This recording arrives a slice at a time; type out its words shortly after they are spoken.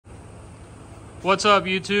What's up,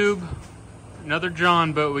 YouTube? Another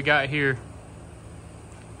John boat we got here.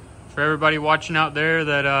 For everybody watching out there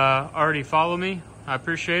that already follow me, I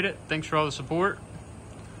appreciate it. Thanks for all the support.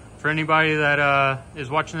 For anybody that is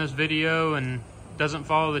watching this video and doesn't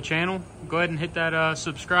follow the channel, go ahead and hit that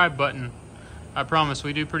subscribe button. I promise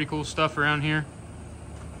we do pretty cool stuff around here.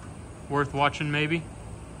 Worth watching maybe,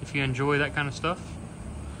 if you enjoy that kind of stuff.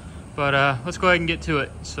 But let's go ahead and get to it.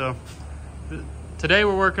 So today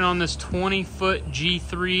we're working on this 20-foot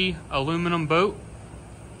G3 aluminum boat.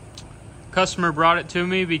 Customer brought it to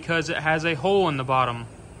me because it has a hole in the bottom.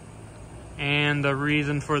 And the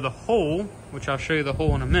reason for the hole, which I'll show you the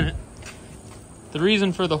hole in a minute. The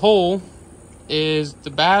reason for the hole is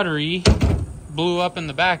the battery blew up in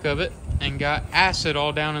the back of it and got acid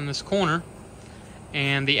all down in this corner.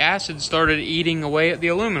 And the acid started eating away at the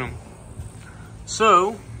aluminum.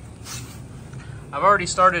 So I've already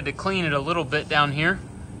started to clean it a little bit down here,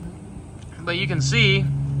 but you can see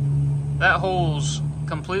that hole's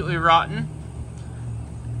completely rotten.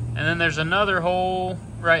 And then there's another hole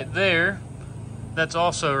right there that's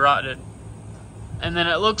also rotted. And then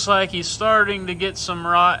it looks like he's starting to get some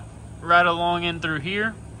rot right along in through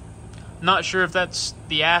here. Not sure if that's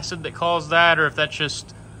the acid that caused that or if that's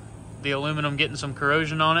just the aluminum getting some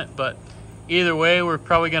corrosion on it, but either way, we're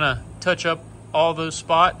probably gonna touch up all those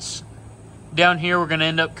spots. Down here, we're gonna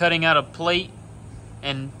end up cutting out a plate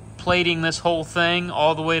and plating this whole thing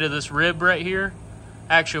all the way to this rib right here.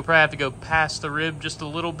 Actually, we'll probably have to go past the rib just a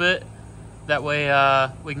little bit. That way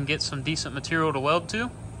we can get some decent material to weld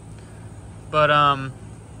to. But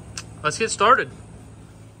let's get started.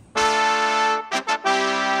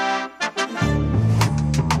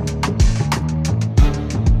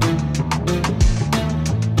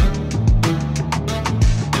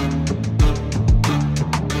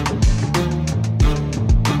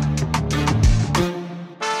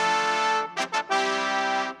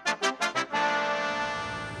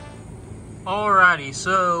 Alrighty,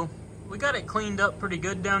 so we got it cleaned up pretty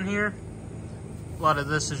good down here. A lot of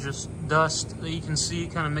this is just dust that you can see,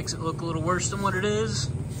 kind of makes it look a little worse than what it is.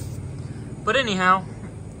 But anyhow,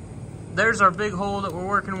 there's our big hole that we're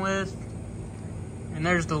working with, and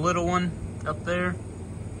there's the little one up there.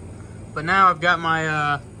 But now I've got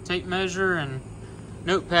my tape measure and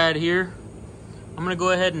notepad here. I'm gonna go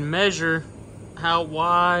ahead and measure how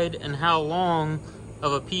wide and how long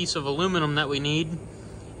of a piece of aluminum that we need.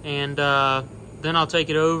 And then I'll take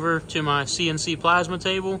it over to my CNC plasma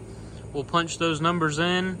table. We'll punch those numbers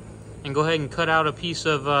in and go ahead and cut out a piece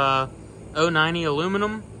of 090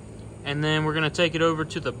 aluminum. And then we're gonna take it over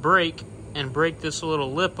to the brake and break this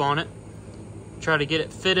little lip on it. Try to get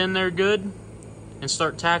it fit in there good and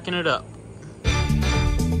start tacking it up.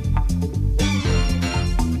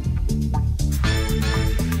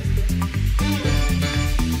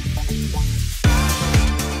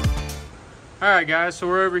 Alright guys, so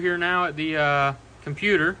we're over here now at the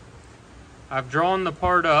computer. I've drawn the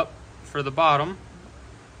part up for the bottom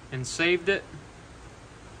and saved it.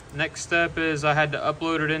 Next step is I had to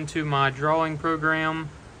upload it into my drawing program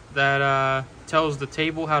that tells the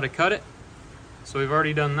table how to cut it. So we've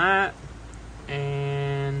already done that.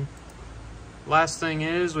 And last thing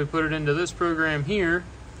is we put it into this program here.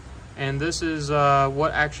 And this is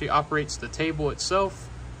what actually operates the table itself.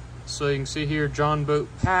 So you can see here, John Boat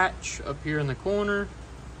patch up here in the corner.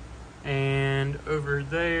 And over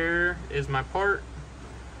there is my part.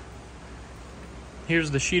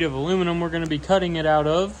 Here's the sheet of aluminum we're gonna be cutting it out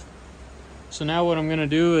of. So now what I'm gonna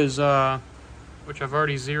do is, which I've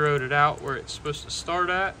already zeroed it out where it's supposed to start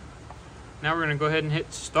at. Now we're gonna go ahead and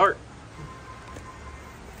hit start.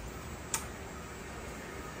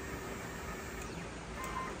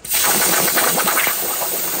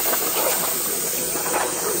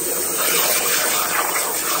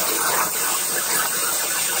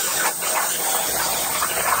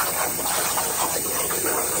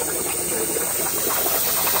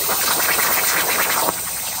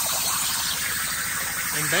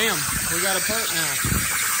 And bam, we got a part now.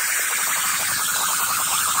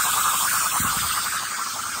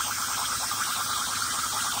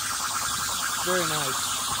 Very nice.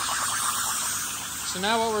 So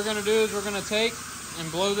now what we're gonna do is we're gonna take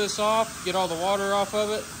and blow this off, get all the water off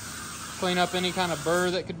of it, clean up any kind of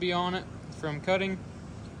burr that could be on it from cutting,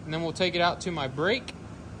 and then we'll take it out to my brake.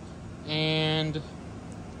 And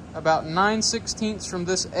about 9/16 from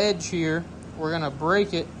this edge here, we're gonna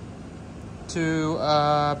break it to,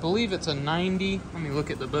 I believe it's a 90. Let me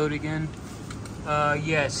look at the boat again.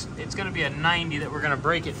 Yes, it's gonna be a 90 that we're gonna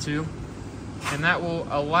break it to. And that will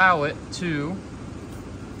allow it to,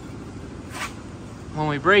 when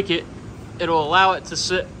we break it, it'll allow it to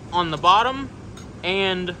sit on the bottom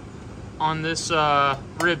and on this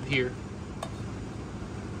rib here.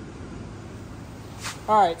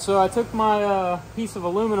 Alright, so I took my piece of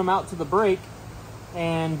aluminum out to the brake,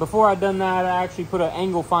 and before I'd done that, I actually put an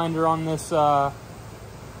angle finder on this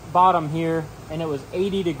bottom here, and it was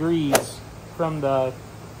 80 degrees from the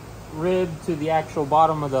rib to the actual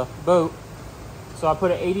bottom of the boat. So I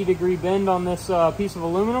put an 80-degree bend on this piece of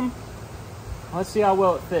aluminum. Let's see how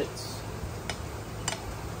well it fits.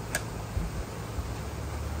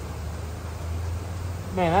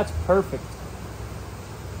 Man, that's perfect.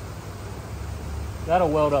 That'll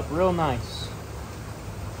weld up real nice.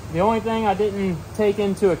 The only thing I didn't take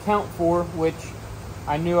into account for, which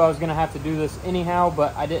I knew I was going to have to do this anyhow,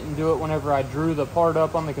 but I didn't do it whenever I drew the part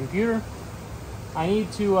up on the computer. I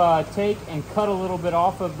need to take and cut a little bit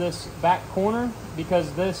off of this back corner,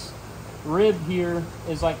 because this rib here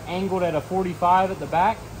is like angled at a 45 at the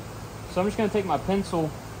back. So I'm just going to take my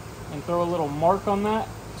pencil and throw a little mark on that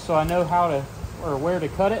so I know how to, or where to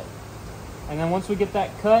cut it. And then once we get that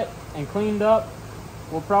cut and cleaned up,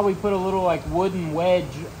 we'll probably put a little like wooden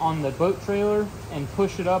wedge on the boat trailer and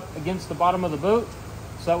push it up against the bottom of the boat,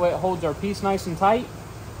 so that way it holds our piece nice and tight.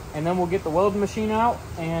 And then we'll get the welding machine out,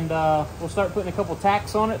 and we'll start putting a couple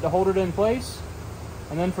tacks on it to hold it in place.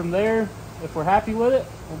 And then from there, if we're happy with it,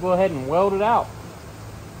 we'll go ahead and weld it out.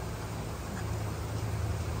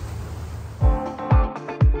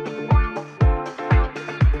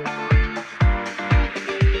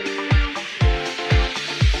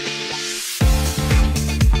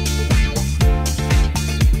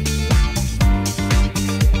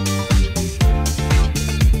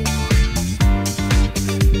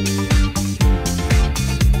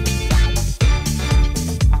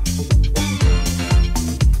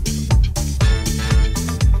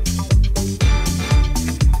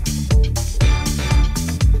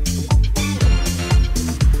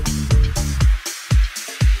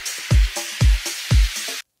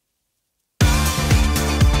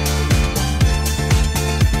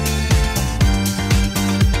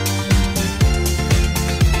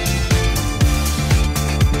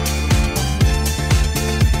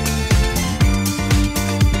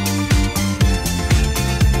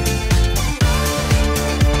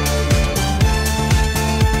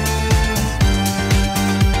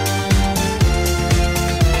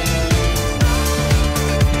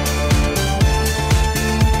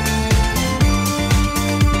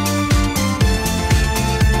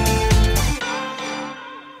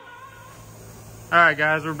 Alright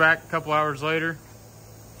guys, we're back a couple hours later.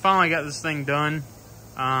 Finally got this thing done.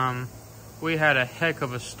 We had a heck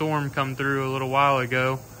of a storm come through a little while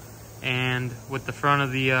ago, and with the front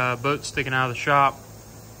of the boat sticking out of the shop,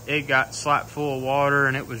 it got slapped full of water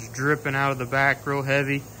and it was dripping out of the back real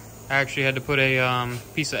heavy. I actually had to put a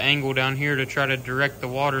piece of angle down here to try to direct the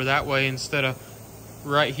water that way instead of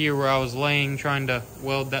right here where I was laying trying to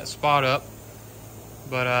weld that spot up.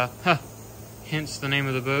 But hence the name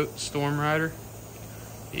of the boat, Storm Rider.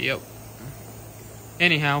 Yep.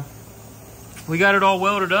 Anyhow, we got it all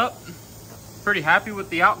welded up. Pretty happy with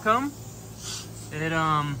the outcome. It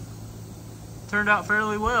turned out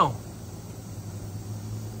fairly well.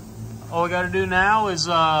 All we got to do now is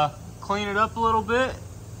clean it up a little bit,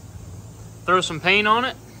 throw some paint on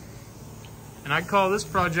it, and I'd call this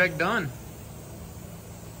project done.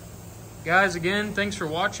 Guys, again, thanks for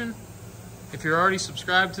watching. If you're already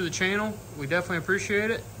subscribed to the channel, we definitely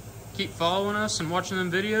appreciate it. Keep following us and watching them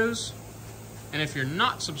videos. And if you're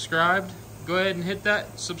not subscribed, go ahead and hit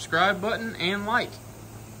that subscribe button and like.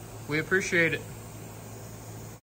 We appreciate it.